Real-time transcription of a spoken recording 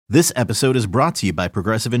This episode is brought to you by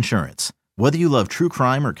Progressive Insurance. Whether you love true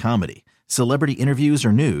crime or comedy, celebrity interviews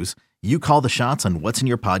or news, you call the shots on what's in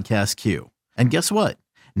your podcast queue. And guess what?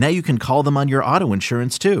 Now you can call them on your auto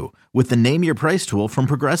insurance too with the Name Your Price tool from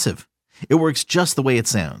Progressive. It works just the way it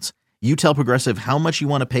sounds. You tell Progressive how much you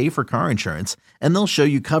want to pay for car insurance, and they'll show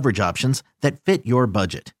you coverage options that fit your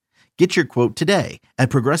budget. Get your quote today at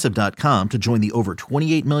Progressive.com to join the over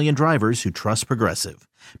 28 million drivers who trust Progressive.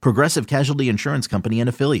 Progressive Casualty Insurance Company and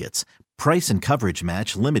Affiliates. Price and coverage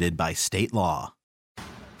match limited by state law.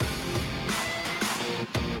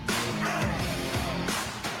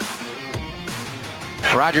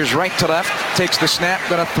 Rodgers right to left, takes the snap,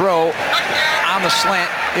 going to throw on the slant.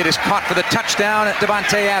 It is caught for the touchdown at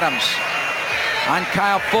Davante Adams on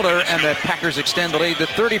Kyle Fuller, and the Packers extend the lead to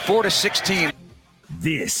 34-16.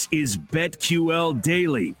 This is BetQL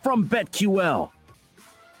Daily from BetQL.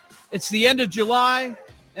 It's the end of July.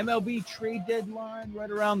 MLB trade deadline right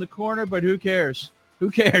around the corner, but who cares? Who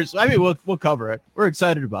cares? I mean, we'll cover it. We're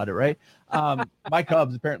excited about it, right? My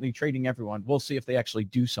Cubs apparently trading everyone. We'll see if they actually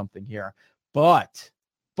do something here. But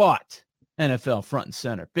NFL front and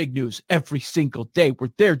center. Big news every single day. We're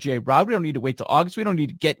there, J-Rob. We don't need to wait till August. We don't need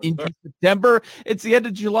to get into September. It's the end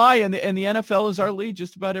of July, and the NFL is our lead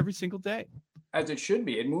just about every single day. As it should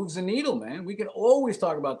be. It moves the needle, man. We can always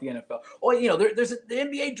talk about the NFL. Oh, you know, the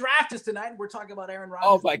NBA draft is tonight, and we're talking about Aaron Rodgers.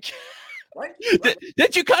 Oh, my God. Right?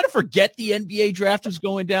 Did you kind of forget the NBA draft is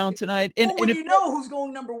going down tonight? And when you know who's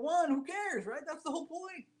going number one, who cares, right? That's the whole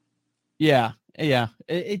point. Yeah.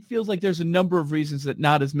 It feels like there's a number of reasons that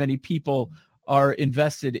not as many people are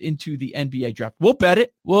invested into the NBA draft. We'll bet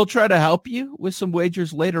it. We'll try to help you with some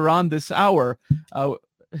wagers later on this hour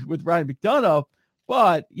with Ryan McDonough.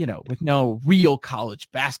 But, you know, with no real college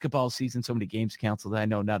basketball season, so many games canceled, I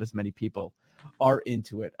know not as many people are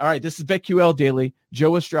into it. All right, this is BetQL Daily.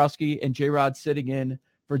 Joe Ostrowski and J-Rod sitting in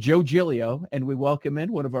for Joe Giglio, and we welcome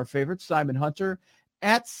in one of our favorites, Simon Hunter,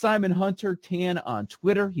 at Simon Hunter Tan on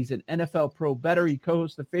Twitter. He's an NFL pro bettor. He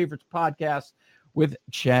co-hosts the Favorites podcast with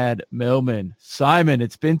Chad Millman. Simon,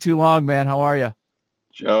 it's been too long, man. How are you?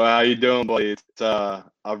 Joe, how you doing, buddy? It's a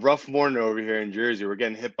rough morning over here in Jersey. We're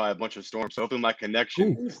getting hit by a bunch of storms, so hopefully my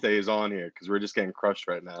connection stays on here because we're just getting crushed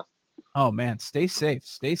right now. Oh, man, stay safe.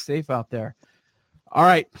 Stay safe out there. All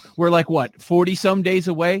right, we're like, 40-some days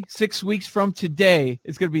away? 6 weeks from today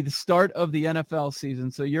is going to be the start of the NFL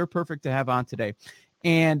season, so you're perfect to have on today.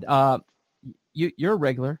 And you're a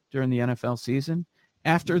regular during the NFL season.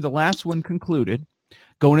 After the last one concluded,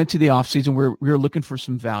 going into the offseason, we're looking for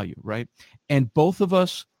some value, right? And both of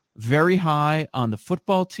us very high on the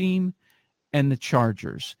football team and the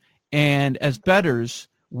Chargers. And as bettors,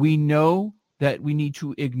 we know that we need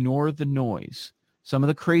to ignore the noise. Some of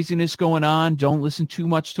the craziness going on, don't listen too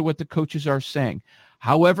much to what the coaches are saying.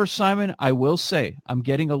 However, Simon, I will say I'm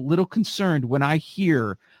getting a little concerned when I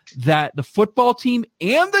hear that the football team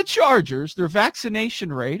and the Chargers, their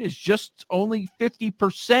vaccination rate is just only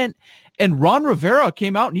 50%. And Ron Rivera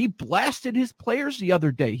came out and he blasted his players the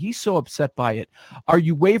other day. He's so upset by it. Are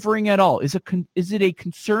you wavering at all? Is it a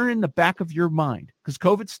concern in the back of your mind? Because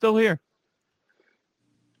COVID's still here.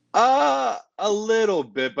 A little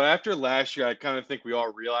bit, but after last year, I kind of think we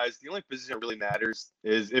all realized the only position that really matters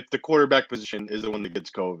is if the quarterback position is the one that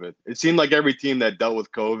gets COVID. It seemed like every team that dealt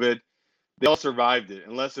with COVID, they all survived it,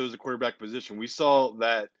 unless it was a quarterback position. We saw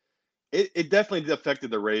that it definitely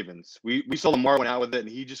affected the Ravens. We saw Lamar went out with it, and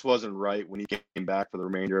he just wasn't right when he came back for the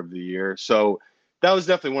remainder of the year. So that was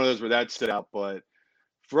definitely one of those where that stood out. But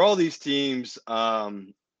for all these teams,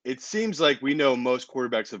 it seems like we know most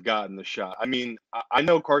quarterbacks have gotten the shot. I mean, I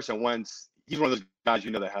know Carson Wentz. He's one of those guys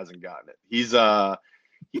that hasn't gotten it. He's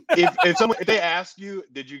if they ask you,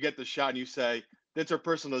 did you get the shot, and you say that's a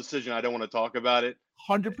personal decision, I don't want to talk about it.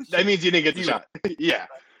 100%. That means you didn't get the shot. Yeah.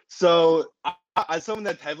 So as someone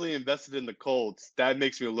that's heavily invested in the Colts, that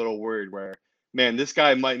makes me a little worried. Where, man, this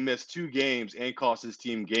guy might miss 2 games and cost his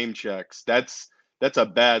team game checks. That's a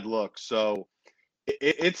bad look. So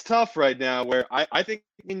it's tough right now. Where I think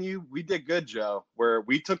we did good, Joe. Where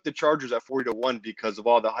we took the Chargers at 40-1 because of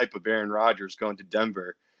all the hype of Aaron Rodgers going to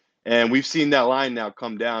Denver, and we've seen that line now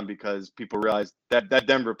come down because people realized that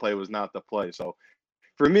Denver play was not the play. So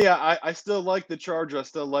for me, I still like the Chargers. I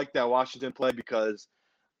still like that Washington play because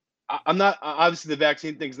I'm not – obviously the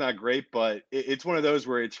vaccine thing's not great, but it's one of those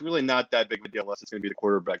where it's really not that big of a deal unless it's going to be the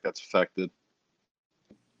quarterback that's affected.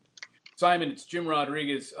 Simon, it's Jim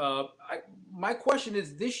Rodriguez. My question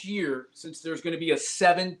is, this year, since there's going to be a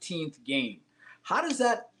 17th game, how does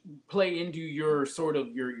that play into your sort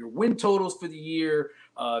of your win totals for the year,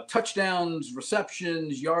 touchdowns,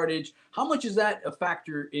 receptions, yardage? How much is that a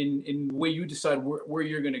factor in the way you decide where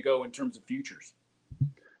you're going to go in terms of futures?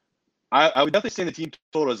 I would definitely say the team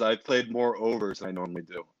totals I've played more overs than I normally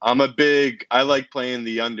do. I like playing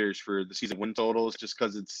the unders for the season win totals just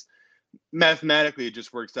because it's mathematically it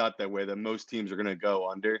just works out that way that most teams are going to go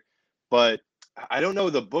under. But I don't know,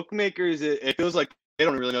 the bookmakers, it feels like they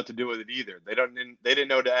don't really know what to do with it either. They didn't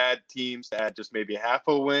know to add teams to add just maybe half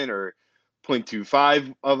a win or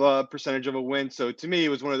 0.25 of a percentage of a win. So to me, it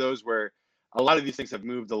was one of those where a lot of these things have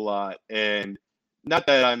moved a lot. And not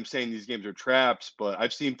that I'm saying these games are traps, but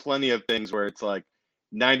I've seen plenty of things where it's like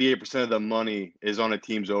 98% of the money is on a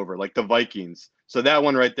team's over, like the Vikings. So that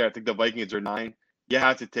one right there, I think the Vikings are 9. You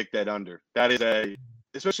have to take that under. That is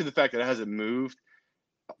especially the fact that it hasn't moved.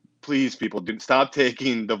 Please, people, stop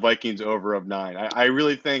taking the Vikings over of 9. I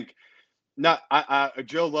really think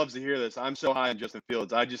Joe loves to hear this. I'm so high on Justin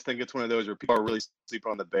Fields. I just think it's one of those where people are really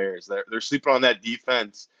sleeping on the Bears. They're sleeping on that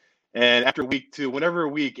defense. And after week 2, whenever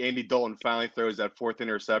week Andy Dalton finally throws that 4th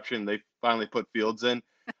interception, they finally put Fields in.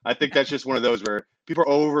 I think that's just one of those where people are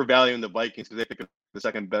overvaluing the Vikings because they think it's the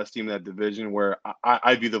second best team in that division, where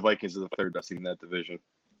I view the Vikings as the 3rd best team in that division.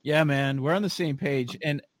 Yeah, man, we're on the same page.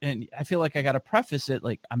 And I feel like I got to preface it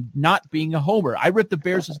like I'm not being a homer. I rip the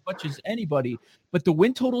Bears as much as anybody, but the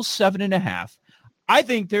win total's 7.5. I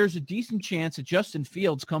think there's a decent chance that Justin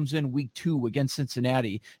Fields comes in week 2 against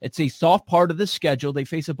Cincinnati. It's a soft part of the schedule. They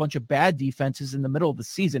face a bunch of bad defenses in the middle of the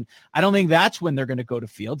season. I don't think that's when they're going to go to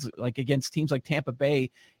Fields, like against teams like Tampa Bay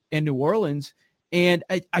and New Orleans. And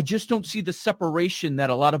I just don't see the separation that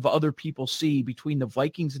a lot of other people see between the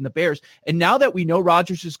Vikings and the Bears. And now that we know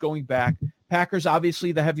Rodgers is going back, Packers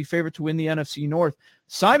obviously the heavy favorite to win the NFC North.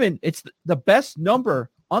 Simon, it's the best number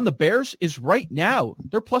on the Bears is right now.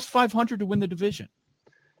 They're plus 500 to win the division.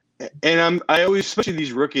 And I always, especially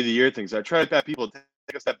these rookie of the year things, I try to have people take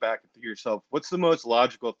a step back and think to yourself, what's the most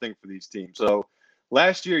logical thing for these teams? So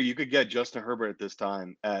last year you could get Justin Herbert at this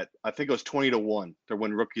time at, I think it was 20-1 to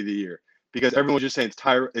win rookie of the year, because everyone was just saying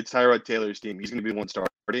it's Tyrod Taylor's team. He's going to be the one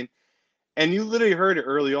starting. And you literally heard it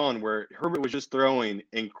early on where Herbert was just throwing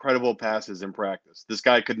incredible passes in practice. This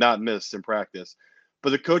guy could not miss in practice.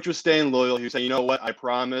 But the coach was staying loyal. He was saying, you know what? I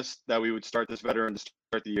promised that we would start this veteran to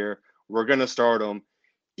start the year. We're going to start him.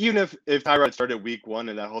 Even if Tyrod started week 1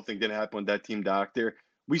 and that whole thing didn't happen with that team doctor,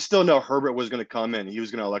 we still know Herbert was going to come in. He was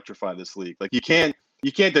going to electrify this league. Like you can't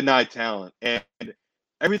deny talent. And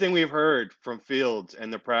everything we've heard from Fields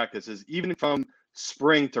and the practices, even from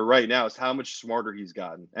spring to right now, is how much smarter he's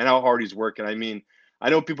gotten and how hard he's working. I mean, I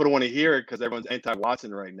know people don't want to hear it because everyone's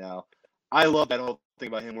anti-Watson right now. I love that whole thing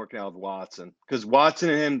about him working out with Watson, because Watson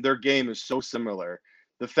and him, their game is so similar.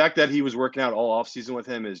 The fact that he was working out all offseason with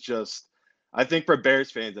him is just, I think for Bears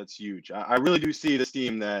fans, that's huge. I really do see this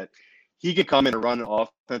team that he can come in and run an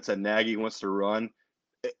offense that Nagy wants to run.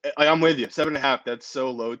 I'm with you. 7.5, that's so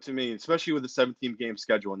low to me, especially with the 17 game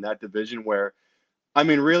schedule in that division where, I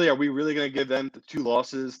mean, really, are we really going to give them the 2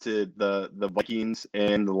 losses to the Vikings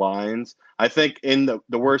and the Lions? I think in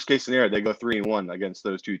the worst case scenario, they go 3-1 against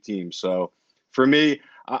those 2 teams. So for me,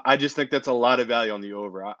 I just think that's a lot of value on the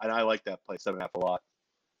over. And I like that play, 7.5 a lot.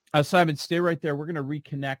 Simon, stay right there. We're going to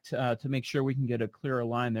reconnect to make sure we can get a clearer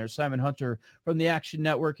line there. Simon Hunter from the Action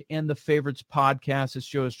Network and the Favorites podcast. It's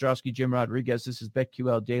Joe Ostrowski, Jim Rodriguez. This is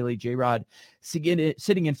BetQL Daily. J-Rod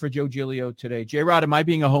sitting in for Joe Giglio today. J-Rod, am I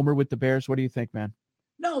being a homer with the Bears? What do you think, man?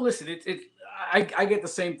 No, listen, I get the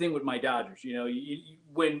same thing with my Dodgers. You know,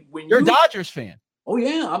 when you're a Dodgers fan. Oh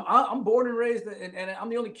yeah, I'm born and raised, and I'm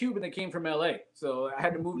the only Cuban that came from LA. So I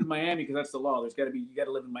had to move to Miami because that's the law. You got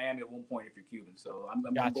to live in Miami at one point if you're Cuban. So I'm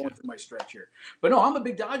going through my stretch here. But no, I'm a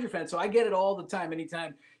big Dodger fan, so I get it all the time.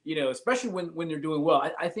 Anytime, especially when they're doing well.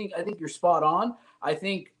 I think you're spot on. I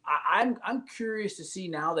think I'm curious to see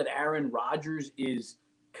now that Aaron Rodgers is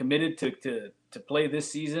committed to play this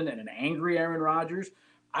season, and an angry Aaron Rodgers.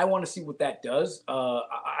 I want to see what that does.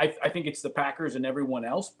 I think it's the Packers and everyone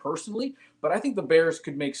else personally, but I think the Bears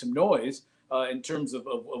could make some noise in terms of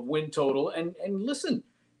win total. And listen,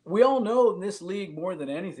 we all know in this league more than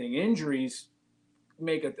anything, injuries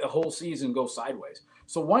make a whole season go sideways.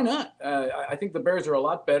 So why not? I think the Bears are a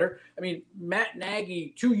lot better. I mean, Matt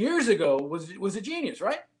Nagy 2 years ago was a genius,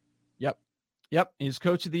 right? Yep. He's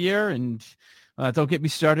coach of the year, and don't get me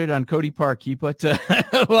started on Cody Parkey, but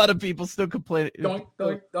a lot of people still complaining,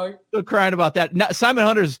 still crying about that. Simon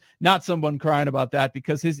Hunter's not someone crying about that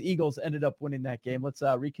because his Eagles ended up winning that game. Let's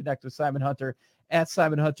reconnect with Simon Hunter at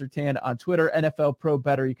Simon Hunter Tan on Twitter. NFL Pro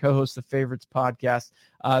Better. He co-hosts the Favorites podcast.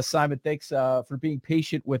 Simon, thanks for being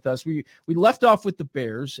patient with us. We left off with the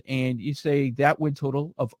Bears, and you say that win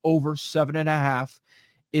total of over 7.5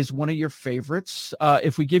 is one of your favorites.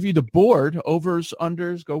 If we give you the board, overs,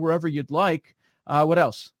 unders, go wherever you'd like. What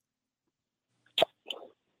else?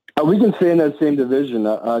 We can stay in that same division.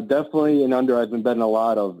 Definitely an under I've been betting a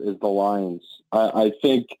lot of is the Lions. I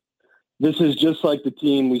think this is just like the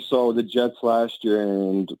team we saw with the Jets last year,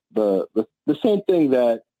 and the same thing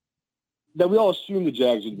that we all assumed the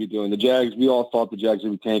Jags would be doing. The Jags, we all thought the Jags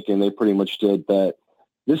would be tanking. They pretty much did that.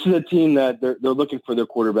 This is a team that they're looking for their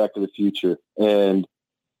quarterback of the future, and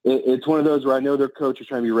it's one of those where I know their coach is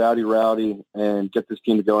trying to be rowdy and get this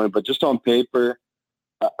team going, but just on paper,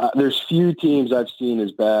 there's few teams I've seen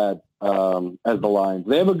as bad as the Lions.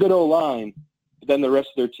 They have a good O-line, but then the rest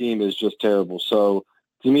of their team is just terrible. So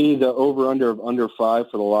to me, the over-under of under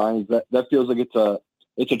 5 for the Lions, that feels like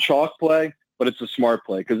it's a chalk play, but it's a smart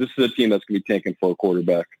play because this is a team that's going to be tanking for a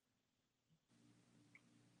quarterback.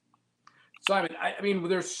 Simon, I mean,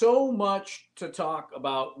 there's so much to talk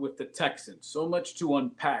about with the Texans, so much to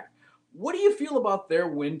unpack. What do you feel about their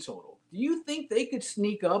win total? Do you think they could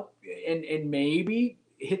sneak up and maybe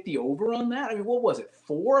hit the over on that? I mean, what was it,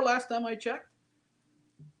 4 last time I checked?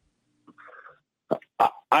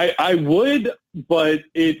 I would, but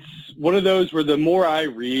it's one of those where the more I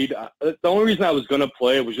read, the only reason I was going to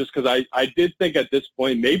play it was just because I did think at this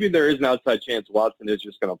point maybe there is an outside chance Watson is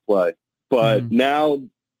just going to play. But now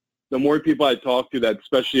the more people I talk to that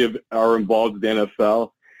especially are involved with the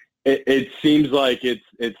NFL, it seems like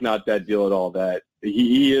it's not that deal at all, that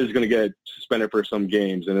he is going to get suspended for some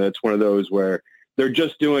games. And it's one of those where they're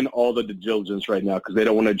just doing all the due diligence right now because they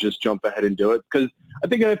don't want to just jump ahead and do it. Because I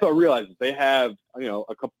think NFL realizes they have,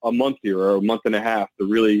 a month here or a month and a half to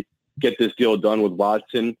really get this deal done with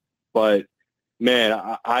Watson. But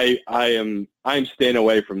man, I'm staying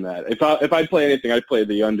away from that. If I play anything, I'd play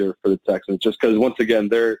the under for the Texans just because once again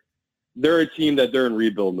they're a team that they're in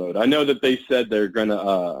rebuild mode. I know that they said they're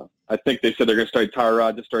gonna. I think they said they're gonna start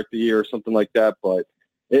Tyrod to start the year or something like that. But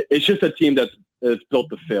it's just a team that's built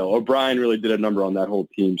to fail. O'Brien really did a number on that whole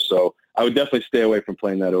team, so I would definitely stay away from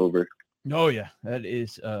playing that over. Oh, yeah, that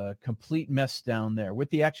is a complete mess down there. With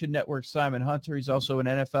the Action Network, Simon Hunter, he's also an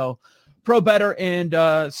NFL pro bettor.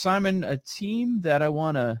 And Simon, a team that I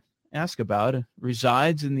want to ask about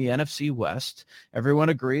resides in the NFC West. Everyone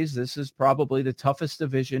agrees this is probably the toughest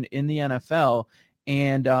division in the NFL.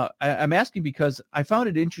 And I'm asking because I found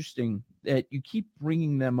it interesting that you keep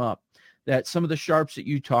bringing them up, that some of the sharps that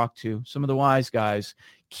you talk to, some of the wise guys,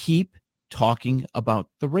 keep talking about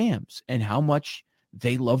the Rams and how much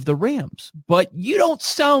they love the Rams, but you don't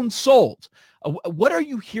sound sold. What are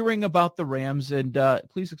you hearing about the Rams? And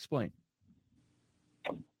please explain.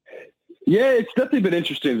 Yeah, it's definitely been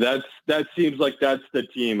interesting. That seems like that's the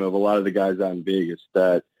team of a lot of the guys out in Vegas,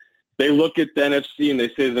 that they look at the NFC and they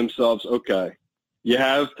say to themselves, okay, you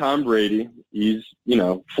have Tom Brady. He's,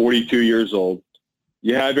 42 years old.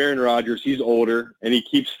 You have Aaron Rodgers. He's older, and he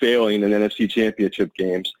keeps failing in NFC championship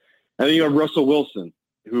games. And then you have Russell Wilson,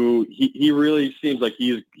 who he really seems like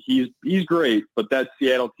he's great, but that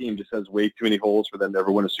Seattle team just has way too many holes for them to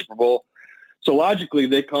ever win a Super Bowl. So logically,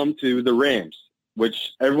 they come to the Rams,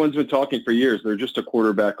 which everyone's been talking for years. They're just a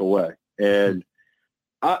quarterback away. And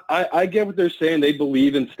I get what they're saying. They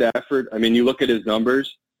believe in Stafford. I mean, you look at his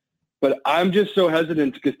numbers, but I'm just so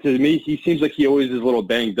hesitant because to me, he seems like he always is a little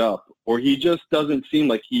banged up, or he just doesn't seem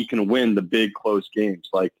like he can win the big close games.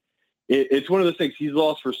 Like, it's one of those things. He's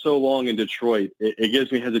lost for so long in Detroit. It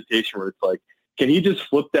gives me hesitation where it's like, can he just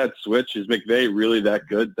flip that switch? Is McVay really that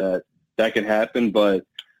good that can happen? But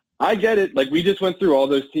I get it. Like, we just went through all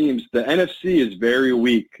those teams. The NFC is very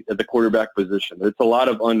weak at the quarterback position. It's a lot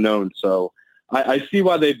of unknowns. So I see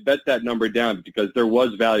why they bet that number down, because there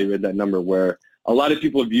was value in that number where a lot of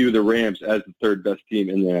people view the Rams as the third best team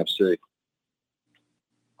in the NFC.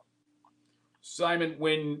 Simon,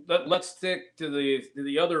 let's stick to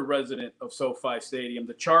the other resident of SoFi Stadium,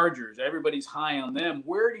 the Chargers. Everybody's high on them.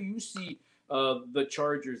 Where do you see the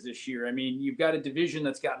Chargers this year? I mean, you've got a division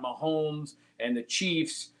that's got Mahomes and the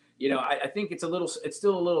Chiefs. I think it's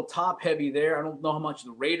still a little top heavy there. I don't know how much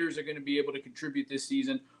the Raiders are going to be able to contribute this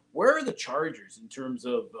season. Where are the Chargers in terms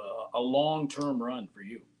of a long-term run for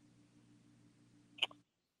you?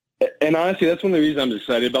 And honestly, that's one of the reasons I'm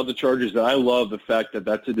excited about the Chargers. That I love the fact that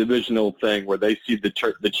that's a divisional thing where they see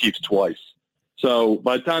the Chiefs twice. So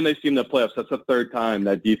by the time they see them in the playoffs, that's the third time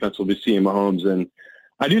that defense will be seeing Mahomes. And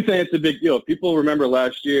I do think it's a big deal. If people remember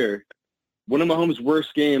last year, one of Mahomes'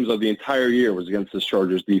 worst games of the entire year was against this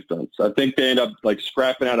Chargers defense. I think they ended up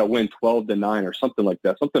scrapping out a win 12-9 or something like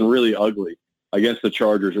that, something really ugly against the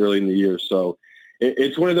Chargers early in the year. So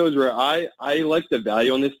it's one of those where I like the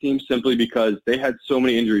value on this team simply because they had so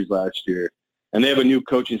many injuries last year, and they have a new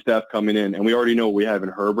coaching staff coming in, and we already know what we have in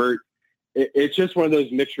Herbert. It's just one of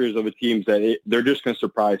those mixtures of a teams that they're just going to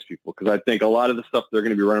surprise people, because I think a lot of the stuff they're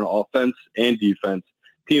going to be running offense and defense,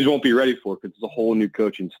 teams won't be ready for because it's a whole new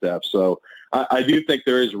coaching staff. So I do think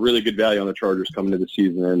there is really good value on the Chargers coming into the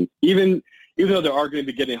season. And even though they are going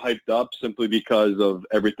to be getting hyped up simply because of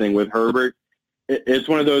everything with Herbert, it's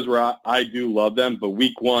one of those where I do love them. But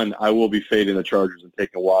week one, I will be fading the Chargers and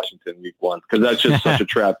taking Washington week one because that's just such a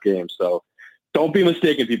trap game. So don't be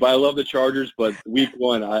mistaken, people. I love the Chargers, but week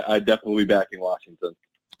one, I definitely be backing Washington.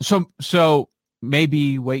 So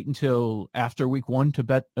maybe wait until after week one to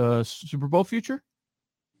bet Super Bowl future?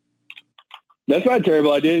 That's not a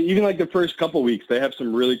terrible idea. Even like the first couple weeks, they have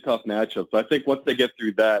some really tough matchups. I think once they get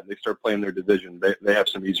through that, they start playing their division, they have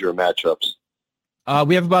some easier matchups.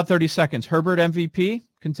 We have about 30 seconds. Herbert MVP,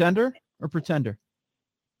 contender or pretender?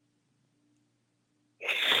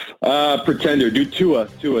 Pretender. Do Tua.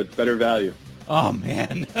 It's better value. Oh,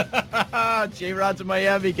 man. J-Rod's a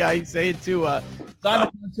Miami guy. He's saying Tua. Simon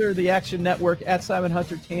Hunter, the Action Network, at Simon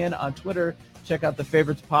Hunter 10 on Twitter. Check out the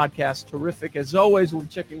Favorites podcast. Terrific. As always, we'll be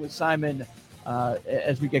checking with Simon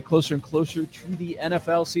as we get closer and closer to the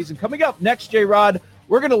NFL season. Coming up next, J-Rod,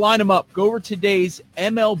 we're going to line them up. Go over today's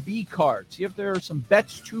MLB card. See if there are some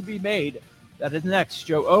bets to be made. That is next.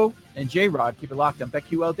 Joe O and J-Rod. Keep it locked on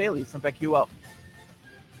BetQL Daily from BetQL.